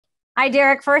Hi,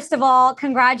 Derek. First of all,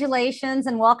 congratulations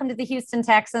and welcome to the Houston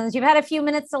Texans. You've had a few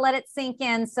minutes to let it sink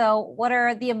in. So what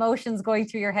are the emotions going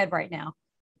through your head right now?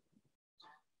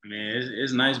 I mean,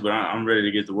 it's nice, but I'm ready to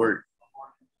get to work.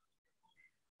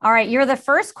 All right. You're the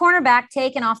first cornerback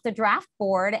taken off the draft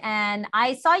board. And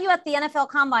I saw you at the NFL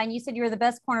Combine. You said you were the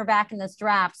best cornerback in this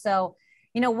draft. So,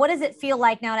 what does it feel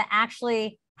like now to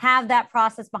actually have that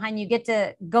process behind you, get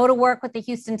to go to work with the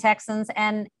Houston Texans?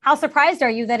 And how surprised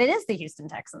are you that it is the Houston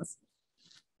Texans?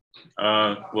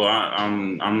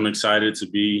 I'm excited to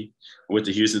be with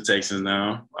the Houston Texans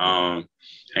now, and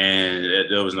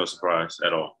there was no surprise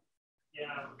at all.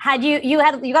 You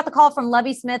got the call from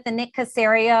Lovie Smith and Nick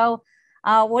Caserio.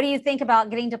 What do you think about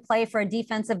getting to play for a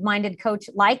defensive-minded coach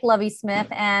like Lovie Smith?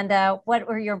 And what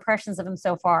were your impressions of him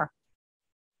so far?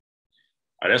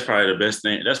 That's probably the best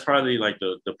thing. That's probably like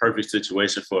the perfect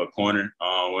situation for a corner.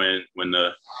 When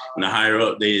the higher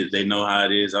up, they know how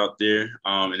it is out there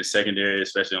in the secondary,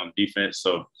 especially on defense.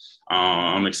 So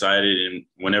I'm excited. And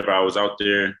whenever I was out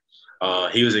there,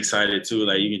 he was excited too.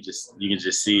 Like you can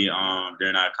just see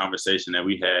during our conversation that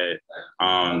we had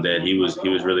that he was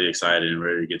really excited and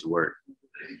ready to get to work.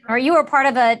 Or you were part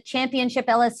of a championship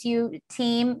LSU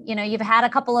team. You've had a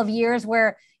couple of years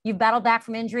where you've battled back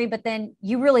from injury, but then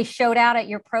you really showed out at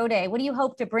your pro day. What do you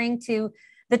hope to bring to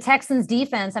the Texans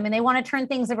defense? I mean, they want to turn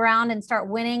things around and start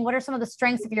winning. What are some of the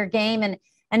strengths of your game,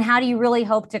 and how do you really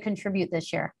hope to contribute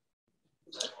this year?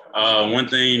 One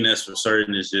thing that's for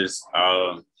certain is just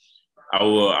I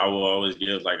will always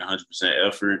give like 100%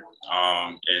 effort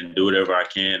and do whatever I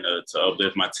can to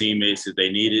uplift my teammates if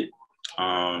they need it.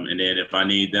 And then if I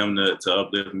need them to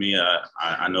uplift me,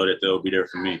 I know that they'll be there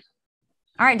for me.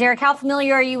 All right, Derek, how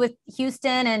familiar are you with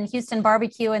Houston and Houston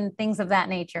barbecue and things of that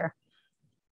nature?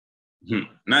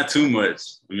 Not too much.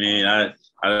 I mean,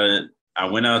 I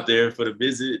went out there for the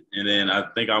visit, and then I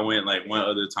think I went like one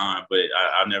other time, but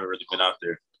I've never really been out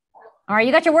there. All right,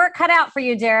 you got your work cut out for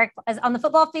you, Derek, as on the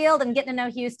football field and getting to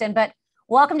know Houston. But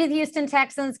welcome to the Houston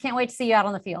Texans. Can't wait to see you out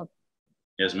on the field.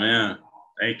 Yes, ma'am.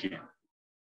 Thank you.